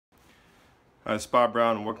Hi, it's Bob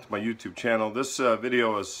Brown and welcome to my YouTube channel. This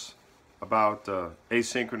video is about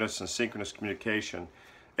asynchronous and synchronous communication.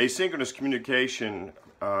 Asynchronous communication,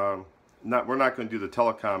 we're not going to do the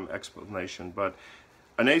telecom explanation, but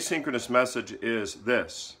an asynchronous message is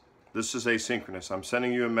this. This is asynchronous. I'm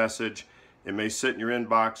sending you a message. It may sit in your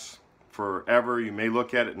inbox forever. You may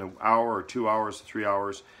look at it in an hour or 2 hours or 3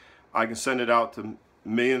 hours. I can send it out to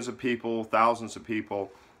millions of people, thousands of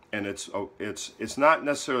people. And it's not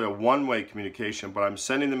necessarily a one-way communication, but I'm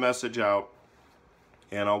sending the message out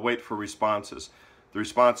and I'll wait for responses. The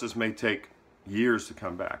responses may take years to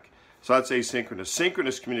come back. So that's asynchronous.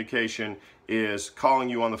 Synchronous communication is calling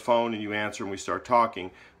you on the phone and you answer and we start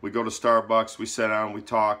talking. We go to Starbucks, we sit down, we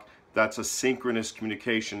talk. That's a synchronous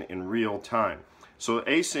communication in real time. So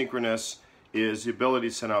asynchronous is the ability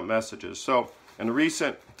to send out messages. So in a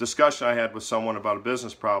recent discussion I had with someone about a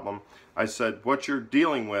business problem, I said, what you're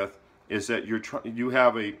dealing with is that you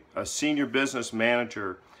have a senior business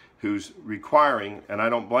manager who's requiring, and I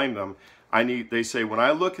don't blame them, they say, when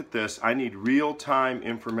I look at this, I need real-time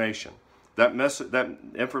information. That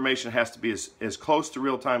information has to be as close to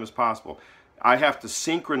real-time as possible. I have to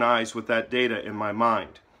synchronize with that data in my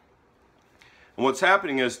mind. And what's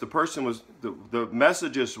happening is the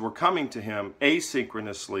messages were coming to him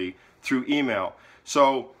asynchronously through email.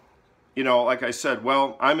 So, you know, like I said,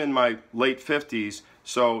 well, I'm in my late 50s,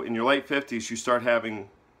 so in your late 50s you start having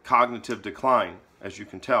cognitive decline, as you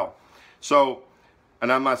can tell. So,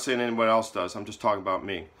 and I'm not saying anyone else does, I'm just talking about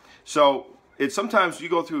me. So, sometimes you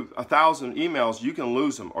go through 1,000 emails, you can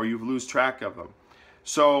lose them or you lose track of them.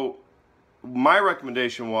 So, my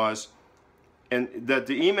recommendation was, and that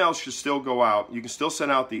the emails should still go out. You can still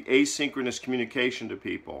send out the asynchronous communication to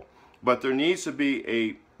people, but there needs to be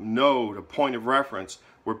a node, a point of reference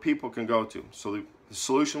where people can go to. So the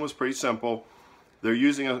solution was pretty simple. They're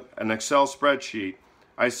using an Excel spreadsheet.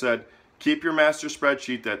 I said, keep your master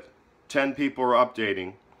spreadsheet that 10 people are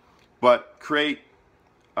updating, but create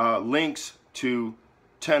links to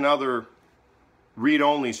 10 other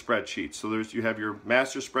read-only spreadsheets. So you have your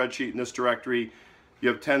master spreadsheet in this directory. You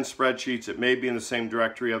have 10 spreadsheets. It may be in the same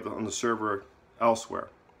directory on the server elsewhere.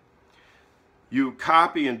 You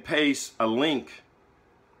copy and paste a link.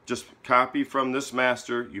 Just copy from this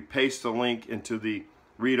master, you paste the link into the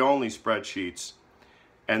read-only spreadsheets,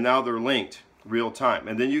 and now they're linked real time.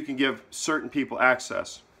 And then you can give certain people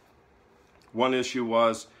access. One issue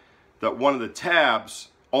was that one of the tabs,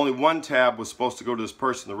 only one tab was supposed to go to this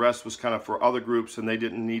person. The rest was kind of for other groups and they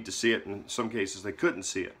didn't need to see it. In some cases they couldn't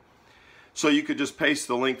see it. So you could just paste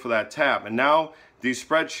the link for that tab. And now these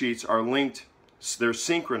spreadsheets are linked, they're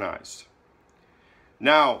synchronized.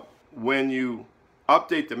 Now, when you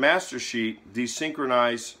update the master sheet, these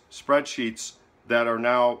synchronized spreadsheets that are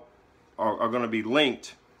now are going to be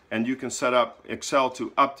linked, and you can set up Excel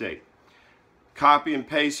to update. Copy and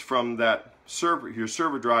paste from that server, your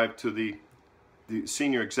server drive, to the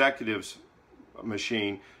senior executive's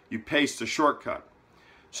machine. You paste a shortcut.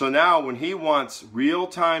 So now when he wants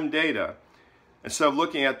real-time data, instead of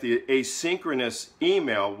looking at the asynchronous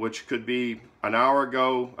email, which could be an hour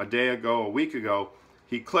ago, a day ago, a week ago,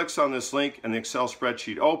 he clicks on this link and the Excel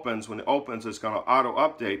spreadsheet opens. When it opens, it's going to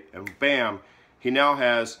auto-update, and bam, he now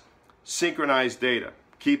has synchronized data,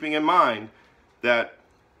 keeping in mind that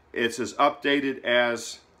it's as updated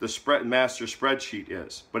as the master spreadsheet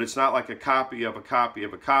is, but it's not like a copy of a copy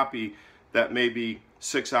of a copy that may be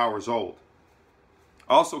 6 hours old.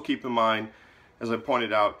 Also keep in mind, as I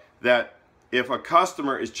pointed out, that if a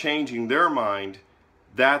customer is changing their mind,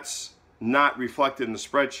 that's not reflected in the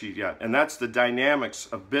spreadsheet yet. And that's the dynamics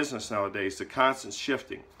of business nowadays, the constant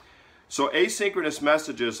shifting. So asynchronous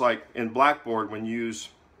messages, like in Blackboard, when you use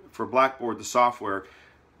for Blackboard the software,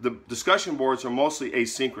 the discussion boards are mostly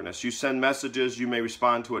asynchronous. You send messages, you may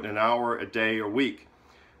respond to it in an hour, a day, or week.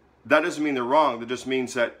 That doesn't mean they're wrong, that just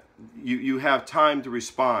means that you have time to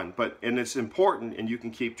respond, and it's important, and you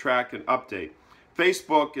can keep track and update.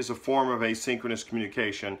 Facebook is a form of asynchronous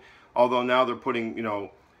communication, although now they're putting,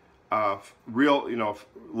 live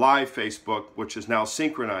Facebook, which is now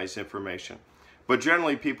synchronized information. But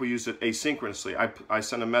generally people use it asynchronously. I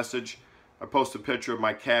send a message, I post a picture of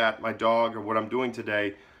my cat, my dog, or what I'm doing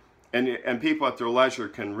today, and people at their leisure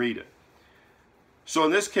can read it. So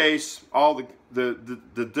in this case, all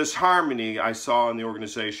the disharmony I saw in the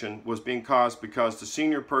organization was being caused because the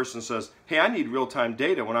senior person says, hey, I need real-time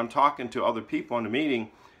data when I'm talking to other people in a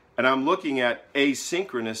meeting and I'm looking at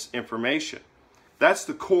asynchronous information. That's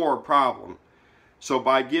the core problem. So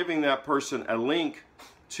by giving that person a link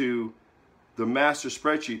to the master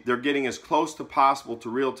spreadsheet, they're getting as close to possible to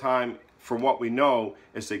real time from what we know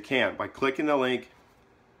as they can. By clicking the link,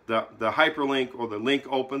 the hyperlink or the link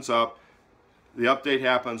opens up, the update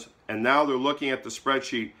happens, and now they're looking at the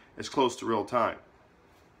spreadsheet as close to real time.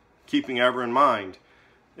 Keeping ever in mind,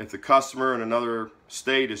 if the customer in another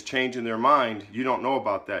state is changing their mind, you don't know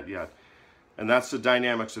about that yet. And that's the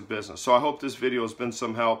dynamics of business. So I hope this video has been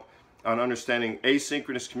some help on understanding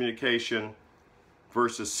asynchronous communication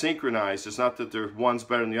versus synchronized. It's not that one's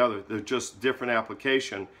better than the other. They're just different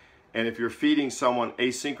application. And if you're feeding someone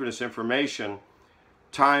asynchronous information,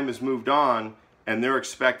 time has moved on and they're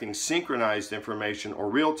expecting synchronized information or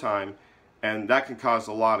real time, and that can cause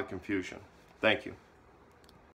a lot of confusion. Thank you.